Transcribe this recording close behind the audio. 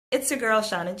It's your girl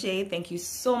Shauna J. Thank you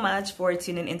so much for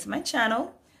tuning into my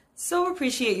channel. So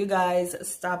appreciate you guys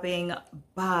stopping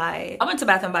by. I went to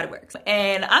Bath and Body Works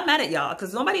and I'm mad at y'all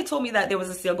because nobody told me that there was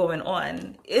a sale going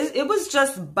on. It was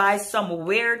just by some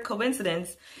weird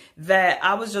coincidence that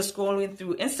I was just scrolling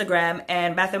through Instagram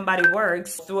and Bath and Body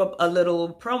Works threw up a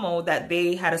little promo that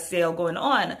they had a sale going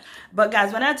on. But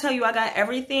guys, when I tell you I got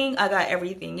everything, I got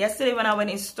everything. Yesterday when I went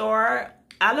in store,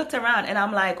 I looked around and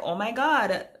I'm like, oh my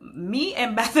God, me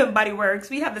and Bath and Body Works,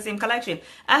 we have the same collection.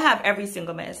 I have every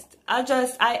single mist.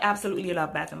 I absolutely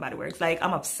love Bath and Body Works. Like,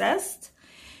 I'm obsessed.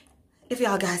 If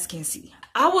y'all guys can see.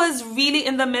 I was really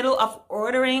in the middle of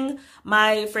ordering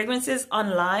my fragrances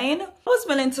online. I was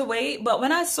willing to wait, but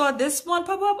when I saw this one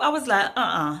pop up, I was like,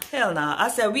 hell nah. I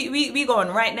said, we going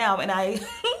right now. And I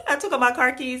took out my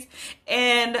car keys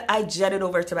and I jetted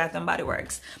over to Bath and Body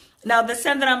Works. Now, the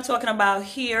scent that I'm talking about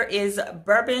here is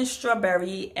Bourbon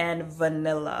Strawberry and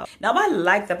Vanilla. Now, I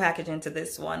like the packaging to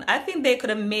this one. I think they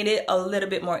could have made it a little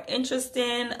bit more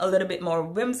interesting, a little bit more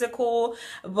whimsical,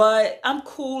 but I'm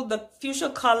cool. The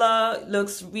fuchsia color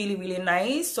looks really, really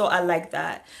nice, so I like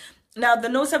that. Now, the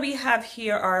notes that we have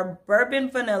here are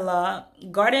Bourbon Vanilla,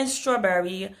 Garden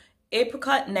Strawberry,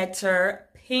 Apricot Nectar,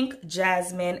 Pink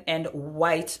Jasmine, and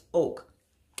White Oak.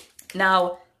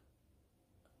 Now,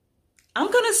 I'm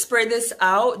gonna spray this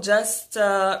out just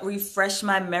to refresh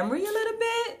my memory a little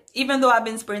bit. Even though I've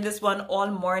been spraying this one all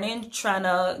morning, trying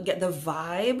to get the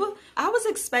vibe. I was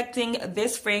expecting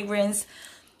this fragrance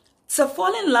to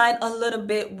fall in line a little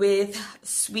bit with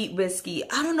Sweet Whiskey.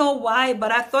 I don't know why, but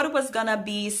I thought it was gonna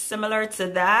be similar to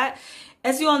that.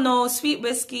 As you all know, Sweet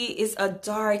Whiskey is a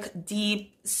dark,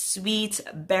 deep, sweet,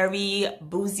 berry,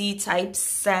 boozy type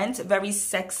scent. Very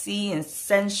sexy and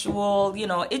sensual. You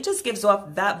know, it just gives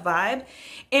off that vibe.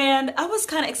 And I was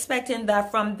kind of expecting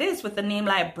that from this with a name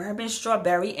like Bourbon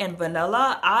Strawberry and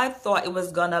Vanilla. I thought it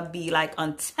was gonna be like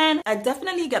on 10. I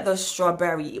definitely get the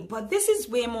strawberry, but this is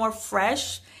way more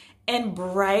fresh and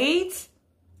bright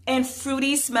and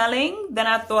fruity smelling than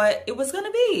I thought it was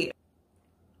gonna be.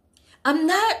 I'm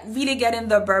not really getting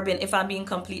the bourbon, if I'm being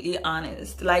completely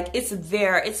honest. Like, it's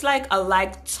there. It's like a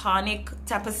light tonic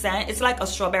type of scent. It's like a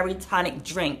strawberry tonic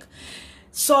drink.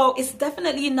 So it's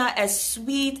definitely not as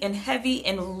sweet and heavy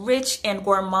and rich and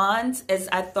gourmand as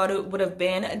I thought it would have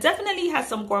been. It definitely has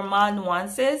some gourmand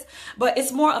nuances, but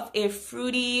it's more of a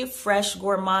fruity, fresh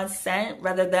gourmand scent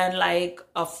rather than like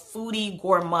a foodie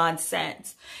gourmand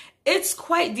scent. It's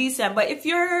quite decent, but if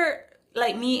you're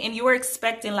like me and you were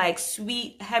expecting like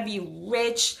sweet, heavy,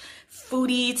 rich,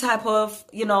 foodie type of,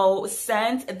 you know,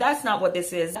 scent, that's not what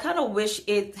this is. I kind of wish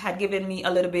it had given me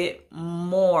a little bit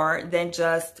more than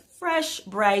just fresh,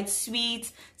 bright,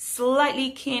 sweet,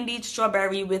 slightly candied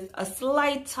strawberry with a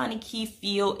slight tonic-y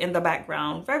feel in the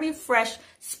background. Very fresh,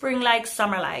 spring-like,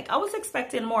 summer-like. I was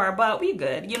expecting more, but we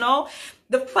good, you know?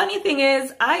 The funny thing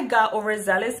is, I got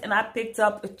overzealous and I picked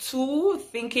up 2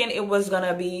 thinking it was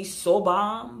gonna be so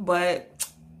bomb, but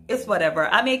it's whatever.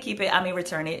 I may keep it, I may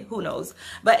return it, who knows.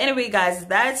 But anyway, guys,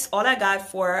 that's all I got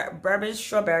for Bourbon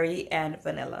Strawberry and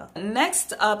Vanilla.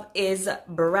 Next up is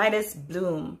Brightest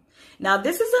Bloom. Now,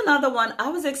 this is another one I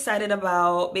was excited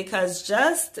about because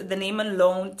just the name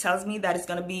alone tells me that it's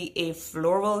going to be a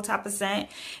floral type of scent.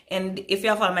 And if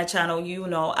y'all follow my channel, you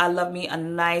know I love me a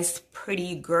nice,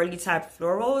 pretty, girly type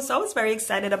floral. So I was very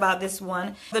excited about this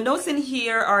one. The notes in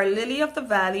here are Lily of the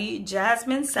Valley,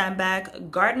 Jasmine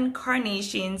Sandbag, Garden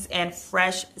Carnations, and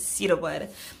Fresh Cedarwood.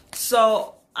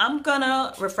 So I'm going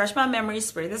to refresh my memory,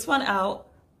 spray this one out.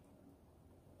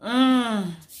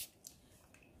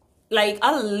 Like,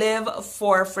 I live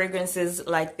for fragrances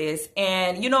like this.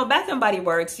 And, you know, Bath and Body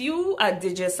Works, you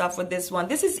did yourself with this one.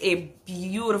 This is a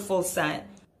beautiful scent.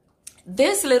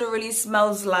 This literally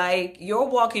smells like you're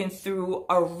walking through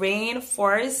a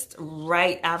rainforest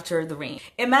right after the rain.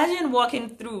 Imagine walking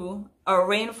through a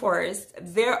rainforest.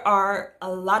 There are a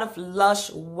lot of lush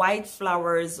white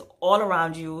flowers all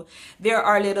around you. There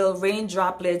are little rain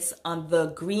droplets on the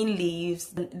green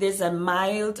leaves. There's a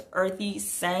mild earthy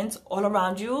scent all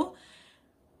around you.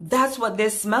 That's what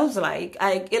this smells like.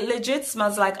 It legit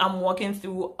smells like I'm walking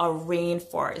through a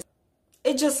rainforest.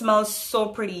 It just smells so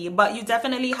pretty, but you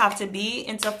definitely have to be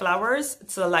into flowers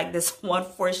to like this one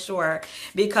for sure,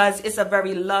 because it's a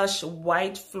very lush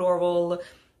white floral,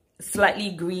 slightly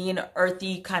green,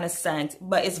 earthy kind of scent,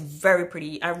 but it's very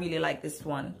pretty. I really like this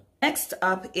one. Next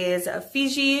up is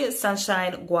Fiji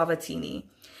Sunshine Guavatini.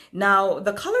 Now,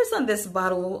 the colors on this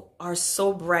bottle are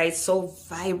so bright, so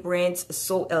vibrant,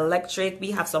 so electric.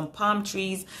 We have some palm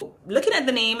trees. Looking at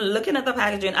the name, looking at the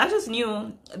packaging, I just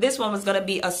knew this one was going to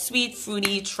be a sweet,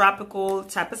 fruity, tropical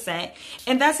type of scent.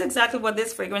 And that's exactly what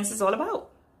this fragrance is all about.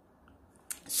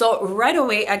 So right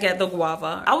away, I get the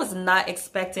guava. I was not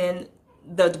expecting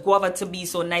the guava to be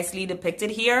so nicely depicted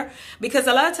here, because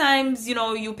a lot of times, you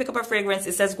know, you pick up a fragrance,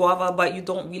 it says guava, but you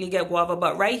don't really get guava.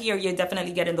 But right here, you're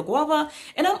definitely getting the guava.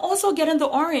 And I'm also getting the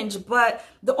orange, but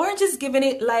the orange is giving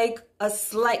it like a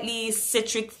slightly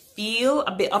citric feel,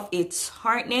 a bit of a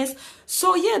tartness.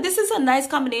 So yeah, this is a nice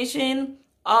combination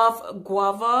of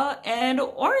guava and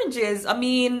oranges. I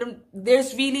mean,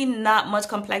 there's really not much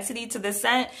complexity to the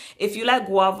scent. If you like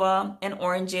guava and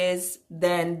oranges,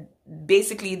 then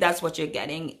basically that's what you're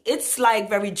getting. It's like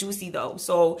very juicy though,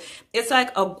 so it's like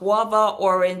a guava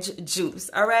orange juice.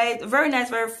 All right, very nice,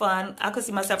 very fun. I could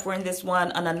see myself wearing this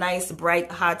one on a nice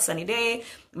bright hot sunny day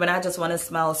when I just want to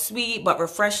smell sweet but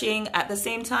refreshing at the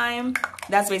same time.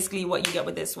 That's basically what you get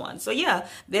with this one. So yeah,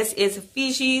 this is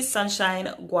Fiji Sunshine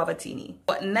Guavatini.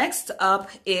 But next up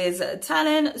is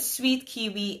Thailand Sweet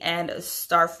Kiwi and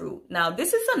Starfruit. Now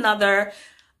this is another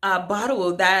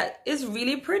bottle that is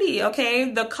really pretty.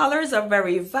 Okay, the colors are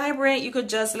very vibrant. You could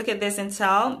just look at this and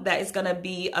tell that it's gonna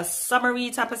be a summery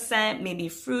type of scent, maybe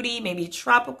fruity, maybe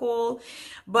tropical.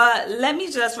 But let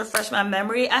me just refresh my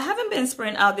memory. I haven't been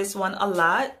spraying out this one a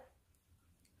lot.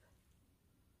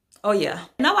 Oh yeah,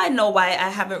 now I know why I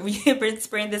haven't really been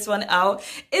spraying this one out.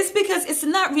 It's because it's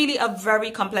not really a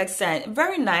very complex scent.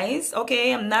 Very nice,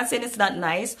 okay, I'm not saying it's not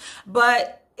nice,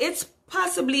 but it's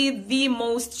possibly the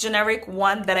most generic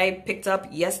one that I picked up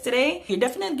yesterday. You're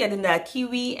definitely getting that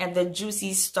kiwi and the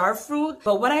juicy star fruit.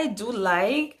 But what I do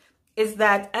like is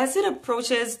that as it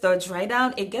approaches the dry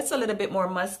down, it gets a little bit more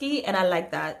musky, and I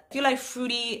like that. If you like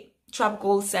fruity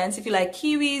tropical scents, if you like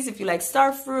kiwis, if you like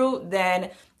star fruit,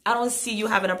 then I don't see you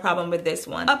having a problem with this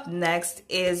one. Up next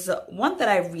is one that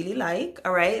I really like,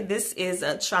 all right? This is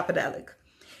a Tropidelic.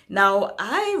 Now,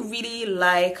 I really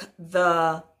like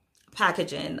the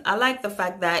packaging. I like the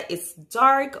fact that it's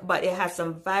dark, but it has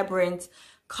some vibrant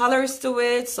colors to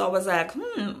it. So I was like,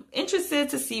 interested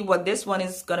to see what this one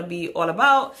is gonna be all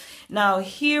about. Now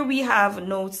here we have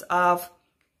notes of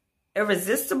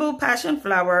Irresistible Passion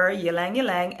Flower, Ylang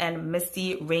Ylang, and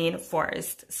Misty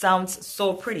Rainforest. Sounds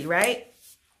so pretty, right?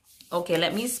 Okay,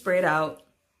 let me spray it out.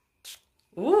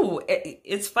 Ooh,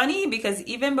 it's funny because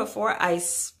even before I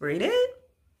sprayed it,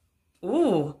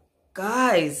 ooh,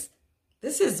 guys,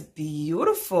 this is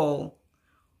beautiful.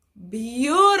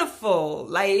 Beautiful.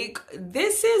 Like,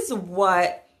 this is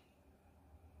what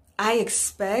I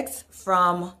expect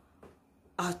from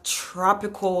a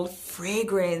tropical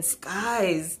fragrance.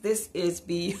 Guys, this is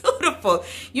beautiful.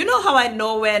 You know how I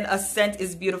know when a scent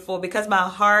is beautiful? Because my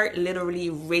heart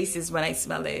literally races when I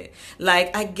smell it.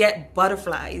 Like, I get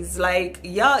butterflies. Like,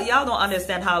 y'all don't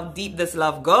understand how deep this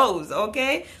love goes,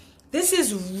 okay? This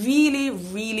is really,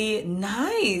 really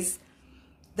nice.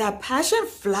 That passion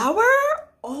flower,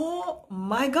 oh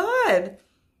my God.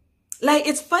 Like,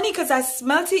 it's funny because I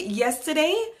smelled it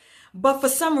yesterday, but for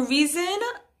some reason,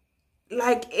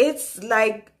 like, it's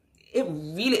like, it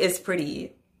really is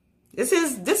pretty. This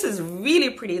is really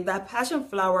pretty. That passion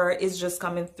flower is just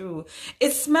coming through.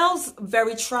 It smells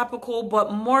very tropical,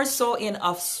 but more so in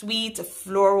a sweet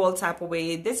floral type of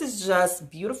way. This is just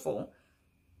beautiful.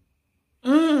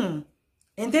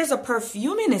 And there's a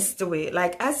perfuminess to it.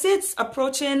 Like, as it's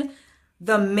approaching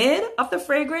the mid of the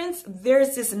fragrance,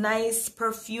 there's this nice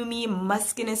perfumey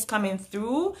muskiness coming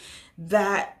through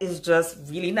that is just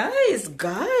really nice,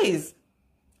 guys.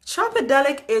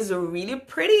 Tropidelic is really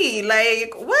pretty.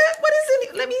 Like, what is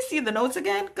it? Let me see the notes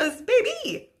again, because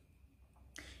baby.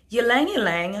 Ylang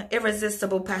Ylang,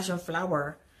 Irresistible Passion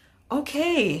Flower.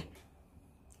 Okay.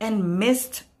 And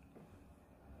Misty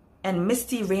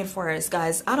Rainforest,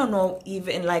 guys. I don't know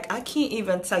even, like, I can't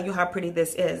even tell you how pretty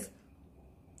this is.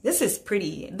 This is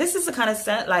pretty. This is the kind of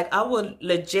scent, like, I would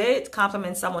legit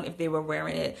compliment someone if they were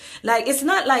wearing it. Like, it's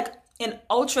not like an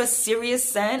ultra serious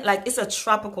scent. Like, it's a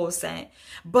tropical scent.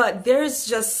 But there's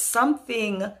just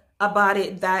something about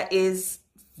it that is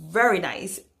very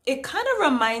nice. It kind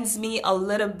of reminds me a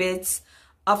little bit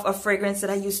of a fragrance that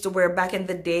I used to wear back in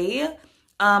the day.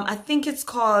 I think it's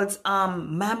called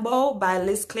Mambo by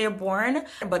Liz Claiborne.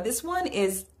 But this one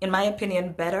is, in my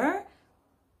opinion, better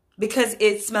because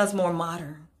it smells more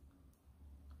modern.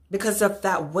 Because of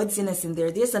that woodsiness in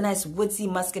there. There's a nice woodsy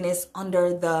muskiness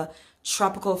under the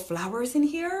tropical flowers in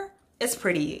here. It's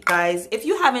pretty, guys. If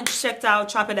you haven't checked out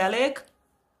Tropidelic,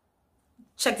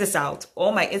 check this out.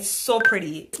 Oh my, it's so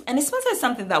pretty. And it smells like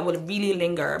something that would really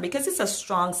linger because it's a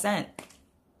strong scent.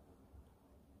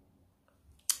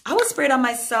 I would spray it on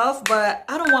myself, but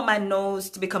I don't want my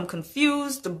nose to become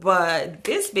confused. But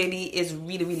this baby is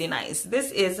really, really nice.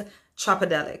 This is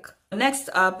Tropadelic. Next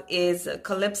up is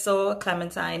Calypso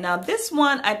Clementine. Now this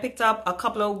one I picked up a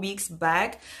couple of weeks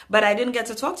back, but I didn't get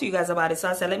to talk to you guys about it. So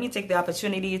I said, let me take the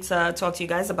opportunity to talk to you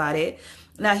guys about it.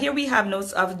 Now here we have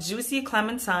notes of juicy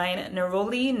clementine,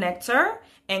 neroli nectar,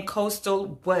 and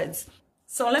coastal woods.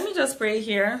 So let me just spray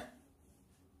here.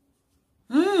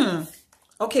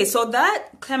 Okay, so that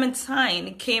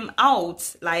clementine came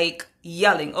out like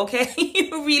yelling, okay?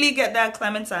 You really get that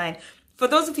clementine. For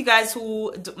those of you guys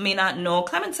who may not know,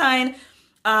 clementine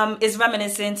is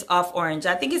reminiscent of orange.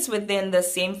 I think it's within the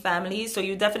same family, so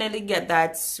you definitely get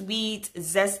that sweet,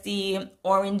 zesty,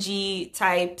 orangey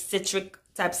type, citric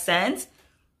type scent.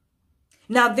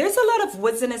 Now, there's a lot of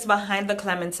woodiness behind the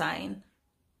clementine.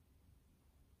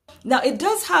 Now, it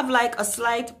does have like a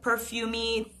slight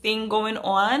perfumey thing going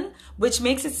on, which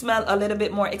makes it smell a little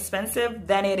bit more expensive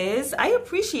than it is. I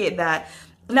appreciate that.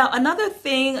 Now, another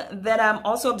thing that I'm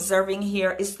also observing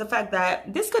here is the fact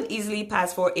that this could easily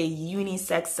pass for a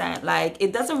unisex scent. Like,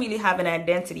 it doesn't really have an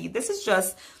identity. This is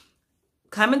just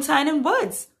clementine and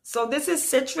woods. So this is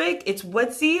citric, it's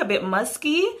woodsy, a bit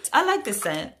musky. I like this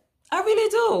scent. I really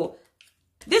do.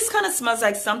 This kind of smells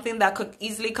like something that could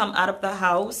easily come out of the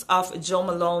house of Joe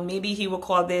Malone. Maybe he would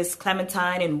call this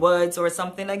clementine and woods or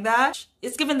something like that.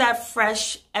 It's giving that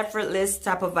fresh, effortless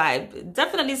type of vibe.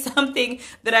 Definitely something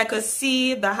that I could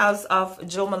see the house of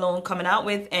Joe Malone coming out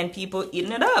with and people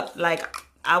eating it up. Like,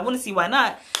 I wouldn't see why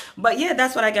not. But yeah,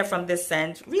 that's what I get from this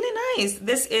scent. Really nice.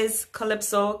 This is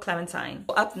Calypso Clementine.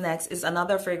 Up next is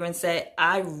another fragrance that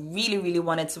I really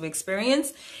wanted to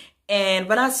experience. And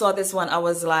when I saw this one, I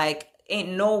was like, ain't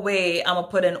no way I'm gonna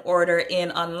put an order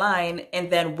in online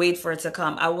and then wait for it to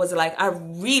come. I was like, I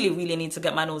really need to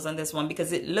get my nose on this one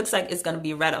because it looks like it's gonna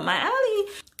be right up my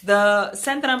alley. The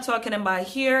scent that I'm talking about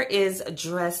here is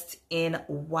Dressed in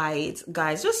White.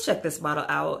 Guys, just check this bottle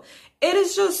out. It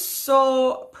is just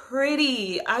so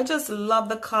pretty. I just love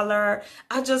the color.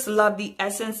 I just love the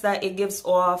essence that it gives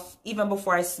off even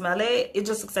before I smell it. It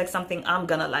just looks like something I'm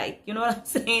gonna like. You know what I'm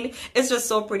saying? It's just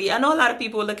so pretty. I know a lot of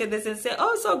people look at this and say,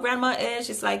 oh, so grandma-ish.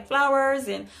 It's like flowers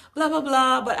and blah, blah,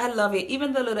 blah. But I love it.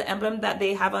 Even the little emblem that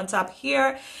they have on top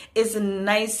here is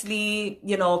nicely,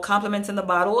 you know, complementing the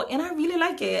bottle. And I really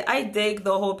like it. I dig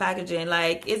the whole packaging.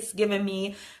 Like, it's giving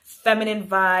me feminine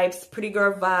vibes, pretty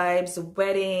girl vibes,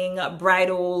 wedding,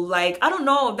 bridal. Like, I don't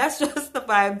know. That's just the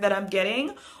vibe that I'm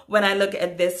getting when I look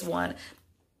at this one.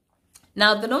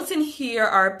 Now, the notes in here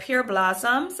are pear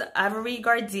blossoms, ivory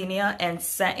gardenia, and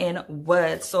satin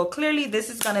wood. So clearly this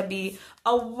is going to be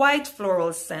a white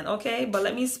floral scent, okay? But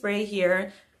let me spray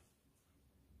here.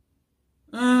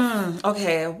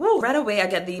 Okay, woo. Right away I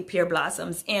get the pear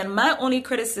blossoms. And my only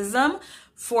criticism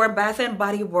for Bath &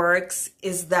 Body Works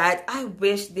is that I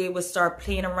wish they would start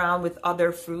playing around with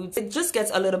other fruits. It just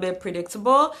gets a little bit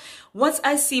predictable. Once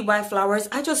I see white flowers,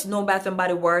 I just know Bath &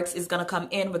 Body Works is gonna come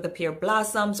in with the pear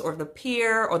blossoms or the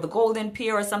pear or the golden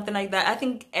pear or something like that. I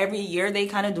think every year they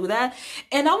kind of do that.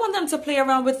 And I want them to play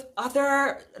around with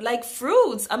other like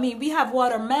fruits. I mean, we have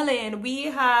watermelon, we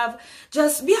have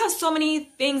so many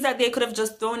things that they could have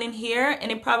just thrown in here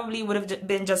and it probably would have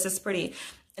been just as pretty.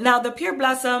 Now, the pear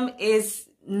blossom is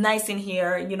nice in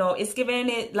here. You know, it's giving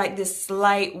it like this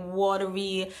slight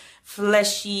watery,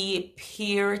 fleshy,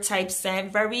 pear type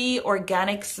scent. Very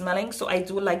organic smelling. So I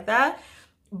do like that.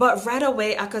 But right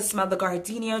away, I could smell the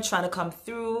gardenia trying to come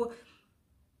through.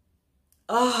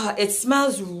 Oh, it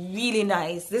smells really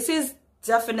nice. This is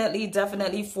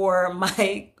definitely for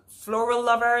my floral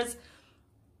lovers.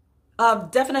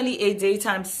 Definitely a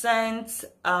daytime scent,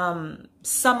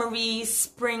 summery,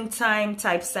 springtime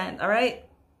type scent, all right?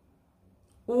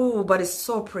 Ooh, but it's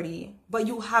so pretty. But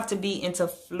you have to be into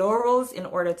florals in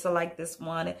order to like this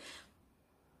one.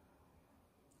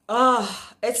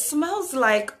 It smells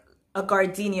like a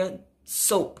gardenia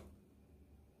soap.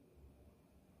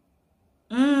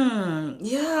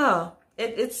 Yeah,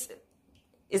 it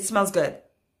smells good.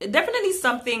 Definitely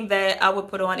something that I would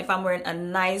put on if I'm wearing a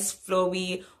nice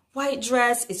flowy white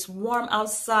dress. It's warm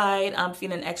outside. I'm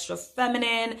feeling extra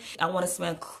feminine. I want to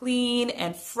smell clean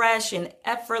and fresh and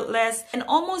effortless and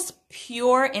almost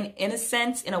pure and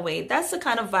innocent in a way. That's the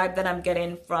kind of vibe that I'm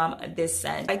getting from this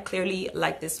scent. I clearly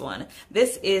like this one.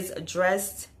 This is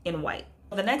Dressed in White.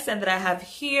 The next scent that I have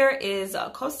here is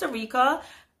Costa Rica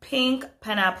Pink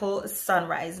Pineapple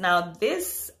Sunrise. Now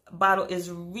this bottle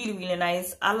is really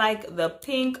nice. I like the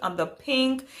pink on the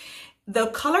pink. The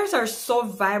colors are so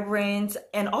vibrant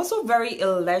and also very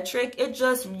electric. It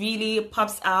just really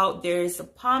pops out. There's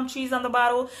palm trees on the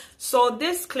bottle. So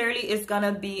this clearly is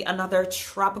gonna be another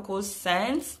tropical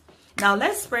scent. Now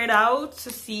let's spray it out to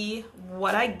see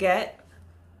what I get.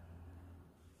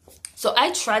 So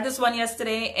I tried this one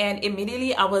yesterday and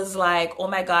immediately I was like, oh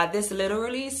my God, this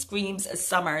literally screams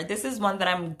summer. This is one that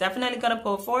I'm definitely going to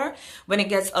pull for when it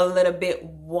gets a little bit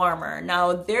warmer.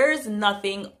 Now, there's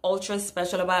nothing ultra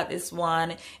special about this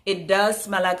one. It does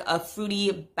smell like a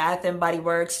fruity Bath and Body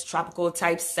Works tropical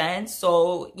type scent.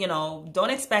 So, you know, don't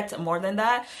expect more than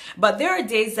that. But there are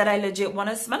days that I legit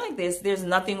want to smell like this. There's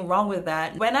nothing wrong with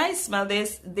that. When I smell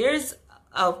this, there's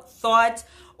a thought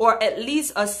or at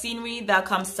least a scenery that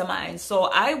comes to mind. So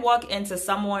I walk into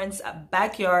someone's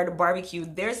backyard barbecue.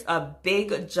 There's a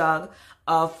big jug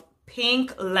of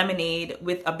pink lemonade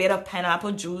with a bit of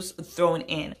pineapple juice thrown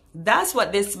in. That's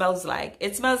what this smells like.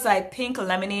 It smells like pink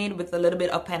lemonade with a little bit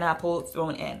of pineapple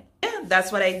thrown in. Yeah,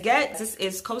 that's what I get. This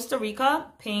is Costa Rica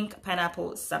Pink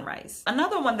Pineapple Sunrise.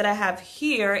 Another one that I have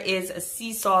here is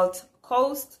Sea Salt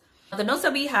Coast. The notes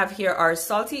that we have here are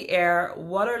salty air,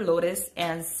 water lotus,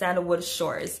 and sandalwood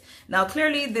shores. Now,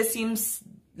 clearly, this seems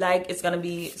like it's going to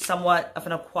be somewhat of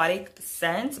an aquatic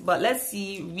scent, but let's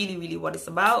see really what it's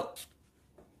about.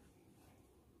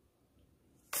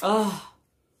 Oh,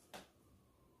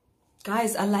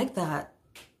 guys, I like that.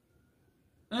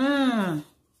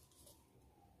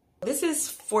 This is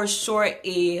for sure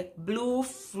a blue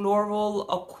floral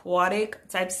aquatic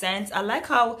type scent. I like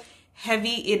how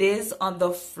heavy it is on the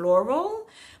floral,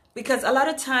 because a lot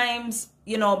of times,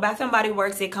 you know, Bath and Body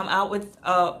Works, they come out with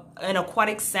an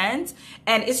aquatic scent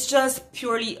and it's just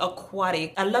purely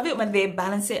aquatic. I love it when they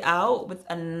balance it out with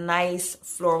a nice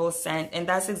floral scent, and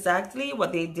that's exactly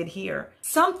what they did here.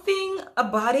 Something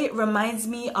about it reminds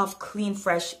me of clean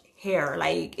fresh hair.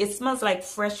 Like, it smells like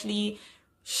freshly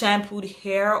shampooed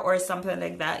hair or something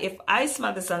like that. If I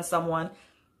smell this on someone,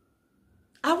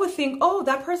 I would think, oh,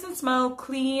 that person smelled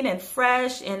clean and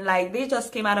fresh and like they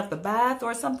just came out of the bath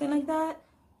or something like that.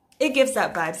 It gives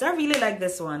that vibes. I really like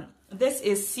this one. This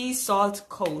is Sea Salt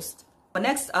Coast.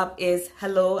 Next up is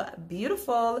Hello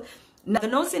Beautiful. Now, the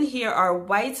notes in here are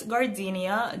white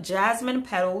gardenia, jasmine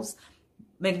petals,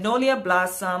 magnolia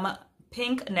blossom,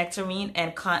 pink nectarine,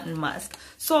 and cotton musk.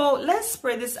 So let's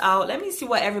spray this out. Let me see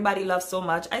what everybody loves so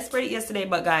much. I sprayed it yesterday,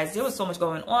 but guys, there was so much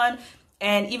going on.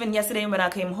 And even yesterday when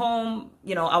I came home,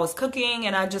 you know, I was cooking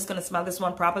and I'm just going to smell this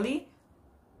one properly.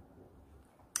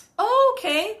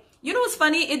 Okay. You know what's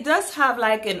funny? It does have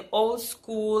like an old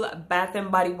school Bath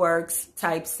and Body Works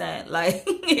type scent. Like,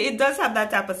 it does have that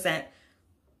type of scent.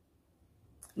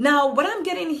 Now, what I'm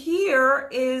getting here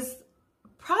is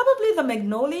probably the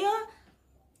magnolia.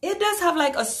 It does have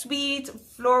like a sweet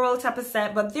floral type of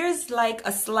scent, but there's like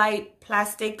a slight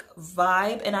plastic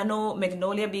vibe. And I know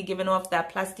magnolia be giving off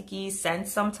that plasticky scent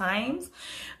sometimes,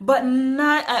 but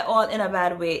not at all in a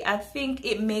bad way. I think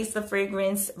it makes the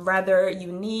fragrance rather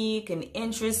unique and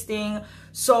interesting.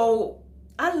 So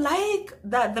I like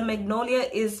that the magnolia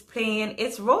is playing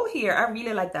its role here. I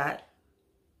really like that.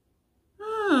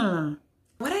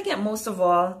 What I get most of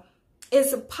all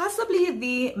is possibly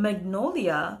the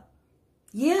magnolia.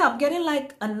 Yeah, I'm getting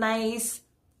like a nice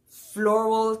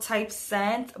floral type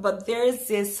scent, but there's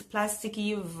this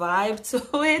plasticky vibe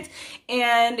to it.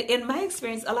 And in my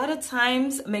experience, a lot of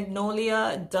times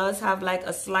magnolia does have like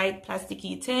a slight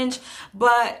plasticky tinge,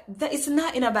 but it's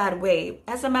not in a bad way.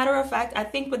 As a matter of fact, I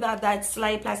think without that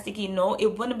slight plasticky note,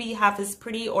 it wouldn't be half as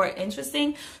pretty or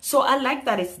interesting. So I like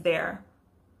that it's there.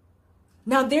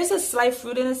 Now there's a slight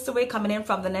fruitiness to it coming in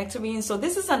from the nectarine. So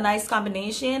this is a nice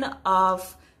combination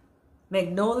of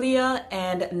magnolia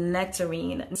and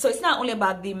nectarine. So it's not only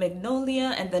about the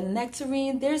magnolia and the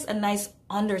nectarine, there's a nice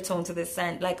undertone to this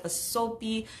scent, like a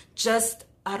soapy, just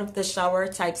out of the shower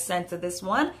type scent to this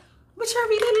one, which I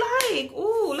really like.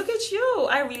 Ooh, look at you.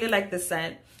 I really like this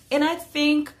scent. And I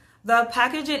think the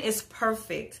packaging is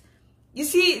perfect. You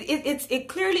see, it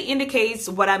clearly indicates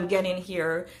what I'm getting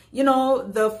here. You know,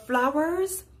 the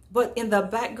flowers, but in the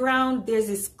background, there's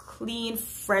this clean,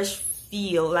 fresh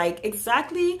feel. Like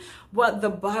exactly what the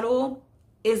bottle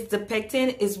is depicting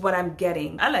is what I'm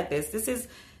getting. I like this. This is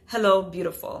Hello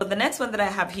Beautiful. So the next one that I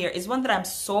have here is one that I'm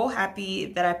so happy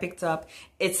that I picked up.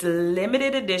 It's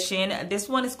limited edition. This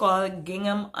one is called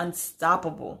Gingham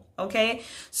Unstoppable. Okay,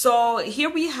 so here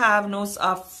we have notes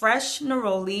of fresh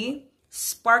neroli,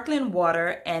 sparkling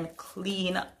water, and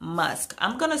clean musk.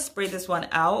 I'm gonna spray this one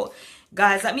out.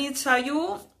 Guys, let me tell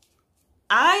you,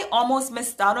 I almost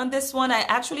missed out on this one. I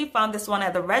actually found this one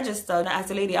at the register and I asked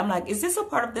the lady, I'm like, is this a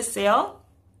part of the sale?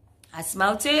 I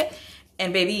smelled it,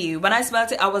 and baby, when I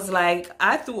smelled it, I was like,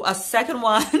 I threw a second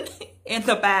one in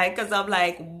the bag because I'm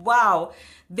like, wow,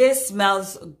 this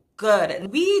smells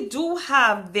good. We do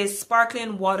have this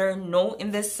sparkling water note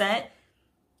in this scent.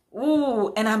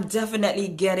 Ooh, and I'm definitely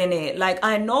getting it. Like,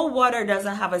 I know water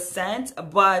doesn't have a scent,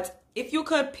 but if you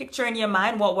could picture in your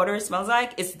mind what water smells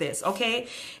like, it's this, okay?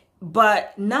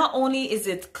 But not only is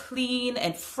it clean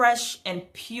and fresh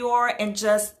and pure and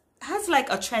just has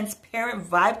like a transparent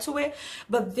vibe to it,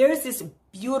 but there's this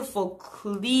beautiful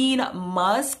clean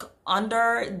musk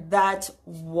under that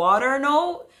water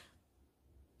note.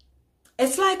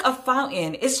 It's like a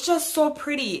fountain. It's just so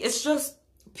pretty. It's just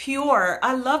pure.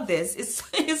 I love this.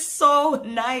 It's so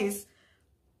nice.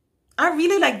 I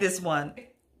really like this one.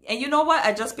 And you know what?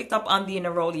 I just picked up on the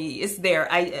neroli. It's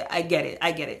there. I get it.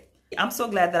 I get it. I'm so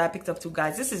glad that I picked up two,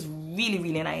 guys. This is really,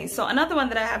 really nice. So another one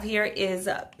that I have here is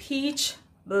Peach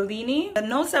Bellini. The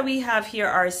notes that we have here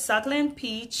are succulent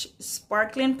peach,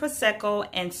 sparkling prosecco,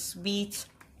 and sweet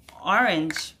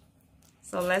orange.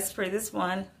 So let's spray this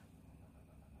one.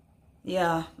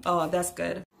 Yeah. Oh, that's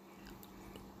good.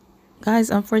 Guys,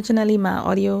 unfortunately, my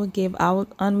audio gave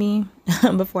out on me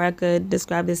before I could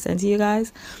describe this scent to you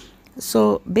guys.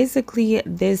 So basically,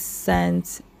 this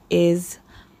scent is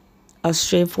a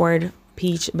straightforward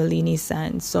peach Bellini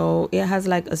scent. So it has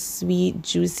like a sweet,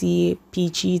 juicy,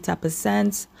 peachy type of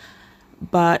scent,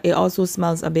 but it also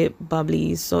smells a bit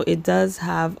bubbly. So it does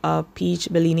have a peach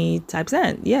Bellini type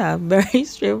scent. Yeah, very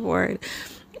straightforward.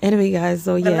 Anyway, guys,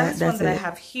 so yeah, that's it. The last one that I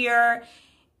have here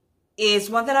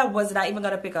is one that I was not even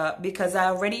gonna pick up because I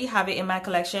already have it in my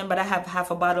collection, but I have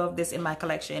half a bottle of this in my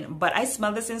collection. But I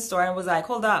smelled this in store and was like,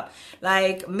 hold up,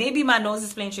 like maybe my nose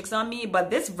is playing tricks on me,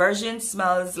 but this version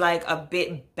smells like a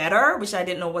bit better, which I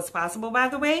didn't know was possible, by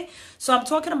the way. So I'm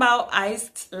talking about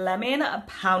iced lemon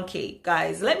pound cake.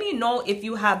 Guys, let me know if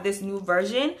you have this new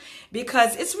version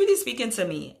because it's really speaking to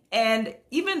me. And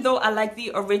even though I like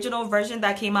the original version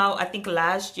that came out, I think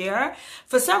last year,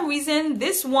 for some reason,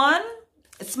 this one,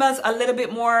 it smells a little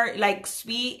bit more like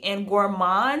sweet and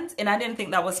gourmand, and I didn't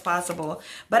think that was possible.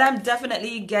 But I'm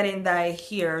definitely getting that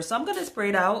here. So I'm going to spray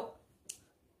it out.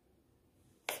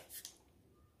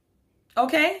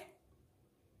 Okay.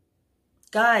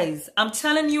 Guys, I'm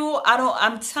telling you,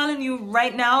 I'm telling you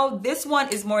right now, this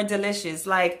one is more delicious.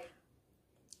 Like,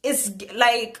 it's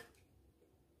like,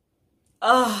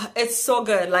 oh, it's so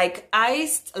good. Like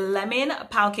iced lemon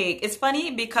pound cake. It's funny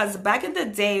because back in the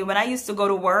day when I used to go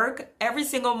to work, every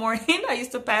single morning I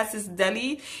used to pass this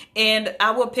deli and I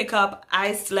would pick up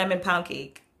iced lemon pound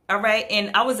cake. All right.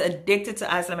 And I was addicted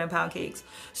to iced lemon pound cakes.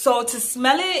 So to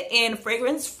smell it in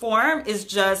fragrance form is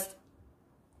just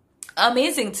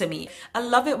amazing to me. I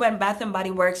love it when Bath and Body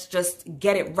Works just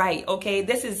get it right. Okay.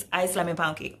 This is iced lemon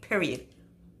pound cake, period.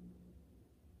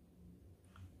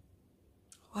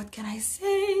 What can I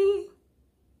say?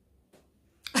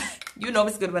 You know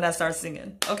it's good when I start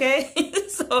singing, okay?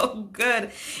 So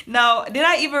good. Now, did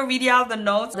I even read y'all the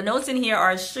notes? The notes in here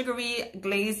are sugary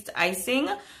glazed icing,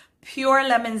 pure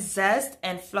lemon zest,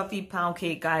 and fluffy pound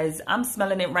cake, guys. I'm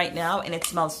smelling it right now, and it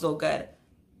smells so good.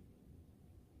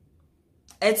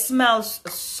 It smells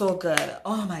so good.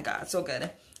 Oh my God, so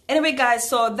good. Anyway, guys,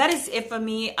 so that is it for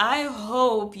me. I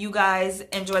hope you guys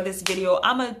enjoyed this video.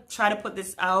 I'm going to try to put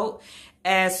this out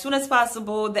as soon as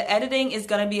possible. The editing is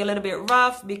going to be a little bit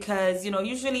rough because, you know,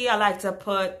 usually I like to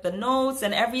put the notes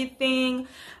and everything.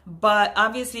 But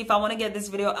obviously, if I want to get this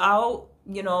video out,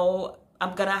 you know,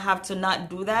 I'm going to have to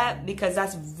not do that because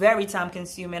that's very time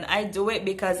consuming. I do it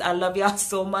because I love y'all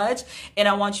so much and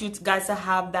I want you guys to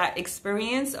have that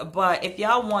experience. But if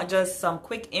y'all want just some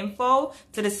quick info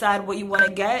to decide what you want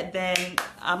to get, then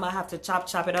I'm going to have to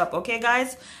chop it up. Okay,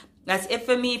 guys? That's it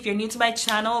for me. If you're new to my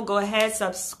channel, go ahead,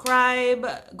 subscribe,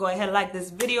 go ahead, like this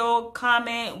video,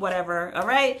 comment, whatever. All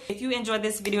right. If you enjoyed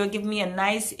this video, give me a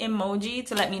nice emoji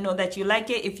to let me know that you like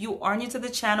it. If you are new to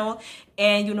the channel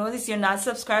and you notice you're not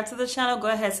subscribed to the channel, go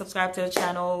ahead, subscribe to the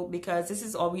channel because this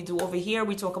is all we do over here.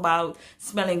 We talk about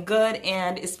smelling good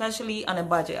and especially on a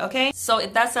budget. Okay. So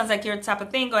if that sounds like your type of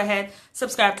thing, go ahead,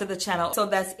 subscribe to the channel. So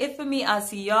that's it for me. I'll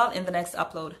see y'all in the next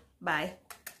upload. Bye.